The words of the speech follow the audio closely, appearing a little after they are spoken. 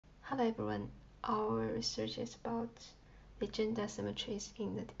Hello everyone, our research is about the gender asymmetries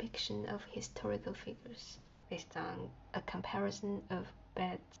in the depiction of historical figures based on a comparison of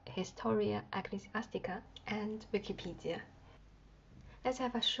both Historia Ecclesiastica and Wikipedia. Let's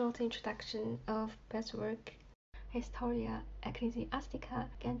have a short introduction of Beth's work, Historia Ecclesiastica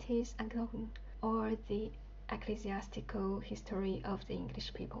Gentis Anglorum, or the Ecclesiastical History of the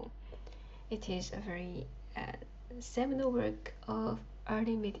English People. It is a very seminal work of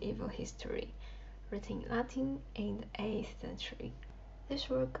early medieval history, written in Latin in the 8th century. This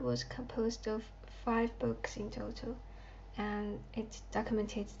work was composed of 5 books in total, and it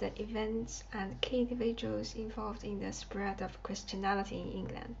documented the events and key individuals involved in the spread of Christianity in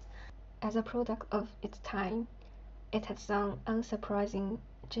England. As a product of its time, it had some unsurprising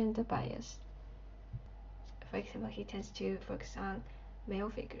gender bias. For example, he tends to focus on male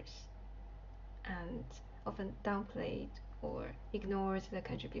figures and often downplayed or ignored the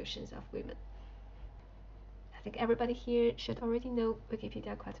contributions of women. I think everybody here should already know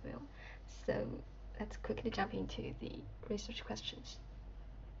Wikipedia quite well, so let's quickly jump into the research questions.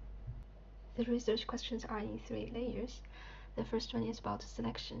 The research questions are in 3 layers. The first one is about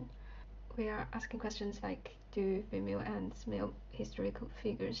selection. We are asking questions like, do female and male historical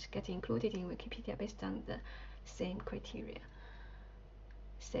figures get included in Wikipedia based on the same criteria?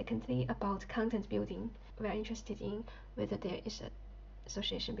 Secondly, about content building, we are interested in whether there is an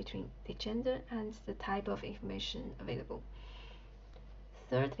association between the gender and the type of information available.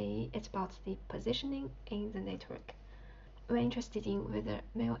 Thirdly, it's about the positioning in the network. We're interested in whether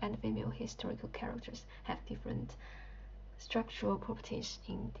male and female historical characters have different structural properties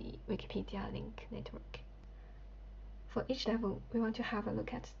in the Wikipedia link network. For each level, we want to have a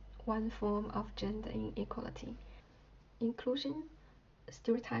look at one form of gender inequality: inclusion,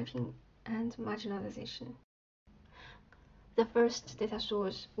 stereotyping, and marginalization. The first data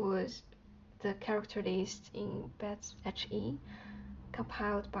source was the character list in Beth's HE,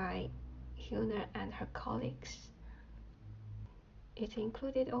 compiled by Hilner and her colleagues. It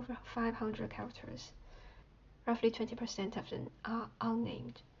included over 500 characters. Roughly 20% of them are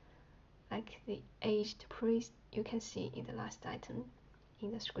unnamed, like the aged priest you can see in the last item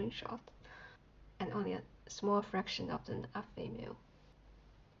in the screenshot, and only a small fraction of them are female.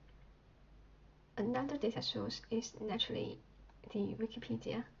 Another data source is naturally the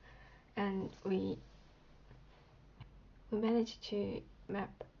Wikipedia, and we managed to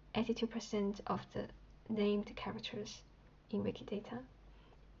map 82% of the named characters in Wikidata.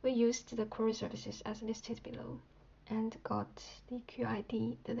 We used the query services as listed below and got the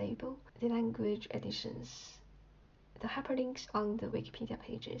QID, the label, the language editions, the hyperlinks on the Wikipedia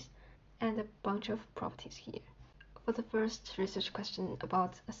pages, and a bunch of properties here. For the first research question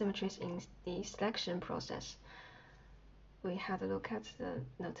about asymmetries in the selection process, we had a look at the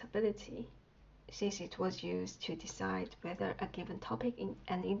notability, since it was used to decide whether a given topic,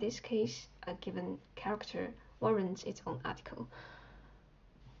 and in this case, a given character, warrants its own article.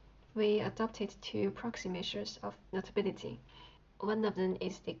 We adopted 2 proxy measures of notability. One of them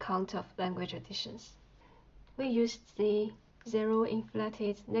is the count of language editions. We used the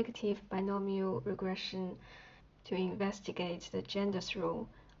zero-inflated negative binomial regression to investigate the gender's role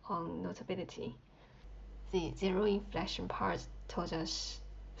on notability. The zero inflation part told us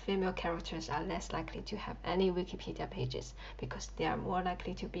female characters are less likely to have any Wikipedia pages because they are more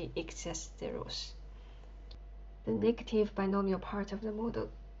likely to be excess zeros. The negative binomial part of the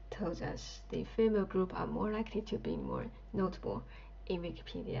model tells us the female group are more likely to be more notable in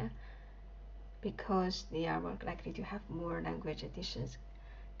Wikipedia because they are more likely to have more language editions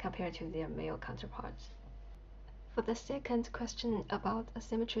compared to their male counterparts. For the second question about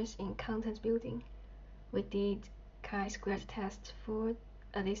asymmetries in content building, we did chi-squared test for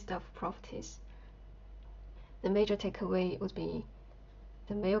a list of properties. The major takeaway would be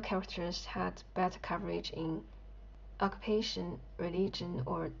the male characters had better coverage in occupation, religion,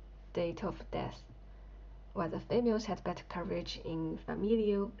 or date of death, while the females had better coverage in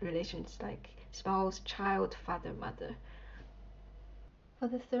familial relations like spouse, child, father, mother. For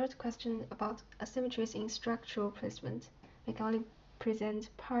the third question about asymmetries in structural placement, we can only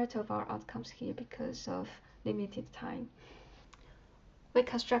present part of our outcomes here because of limited time. We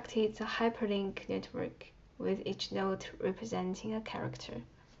constructed a hyperlink network with each node representing a character,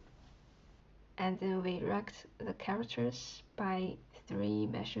 and then we ranked the characters by 3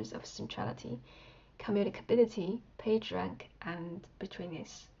 measures of centrality: communicability, page rank, and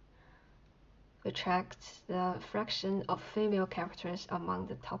betweenness. We tracked the fraction of female characters among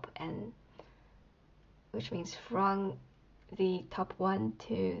the top n, which means from the top 1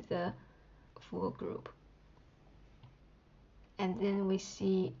 to the full group. And then we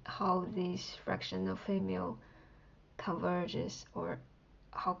see how this fraction of female converges, or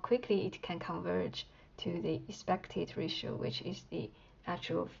how quickly it can converge to the expected ratio, which is the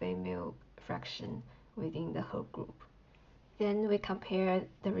actual female fraction within the whole group. Then we compare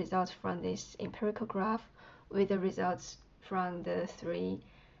the results from this empirical graph with the results from the 3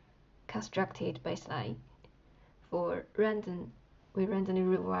 constructed baseline. For random, we randomly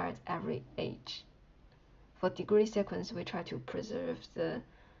reward every age. For degree sequence, we try to preserve the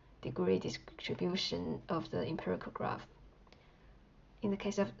degree distribution of the empirical graph. In the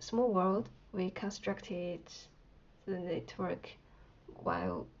case of small world, we constructed the network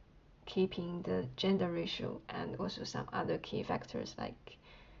while keeping the gender ratio and also some other key factors like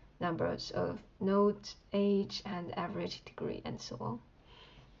numbers of nodes, age, and average degree, and so on.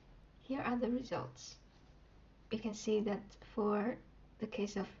 Here are the results. We can see that for the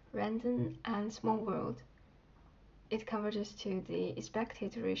case of random and small world, it converges to the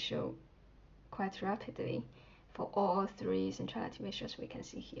expected ratio quite rapidly for all 3 centrality measures we can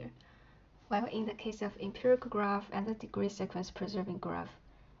see here. While in the case of empirical graph and the degree sequence preserving graph,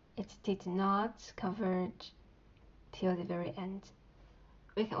 it did not converge till the very end.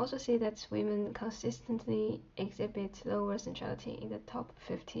 We can also see that women consistently exhibit lower centrality in the top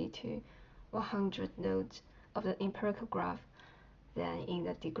 50 to 100 nodes of the empirical graph than in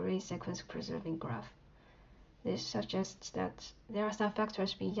the degree sequence preserving graph. This suggests that there are some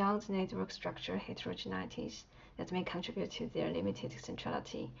factors beyond network structure heterogeneities that may contribute to their limited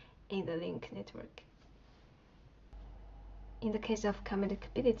centrality in the link network. In the case of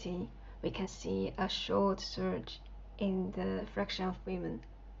communicability, we can see a short surge in the fraction of women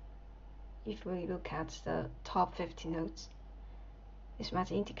if we look at the top 50 nodes. This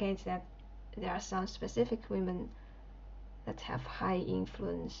might indicate that there are some specific women that have high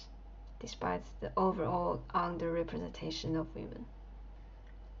influence despite the overall underrepresentation of women.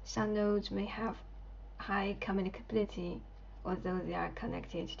 Some nodes may have high communicability, although they are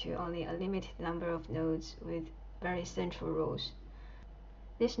connected to only a limited number of nodes with very central roles.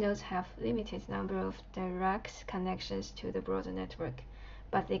 These nodes have limited number of direct connections to the broader network,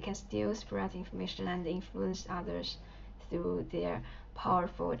 but they can still spread information and influence others through their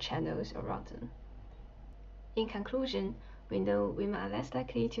powerful channels around them. In conclusion, we know women are less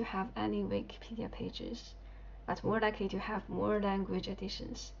likely to have any Wikipedia pages, but more likely to have more language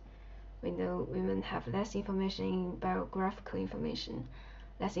additions. We know women have less information in biographical information,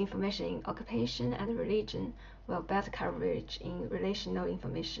 less information in occupation and religion, while better coverage in relational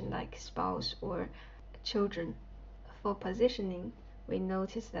information like spouse or children. For positioning, we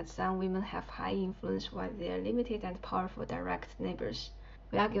notice that some women have high influence while they are limited and powerful direct neighbors.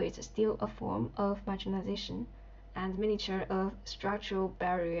 We argue it's still a form of marginalization and miniature of structural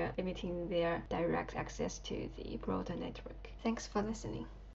barrier limiting their direct access to the broader network. Thanks for listening.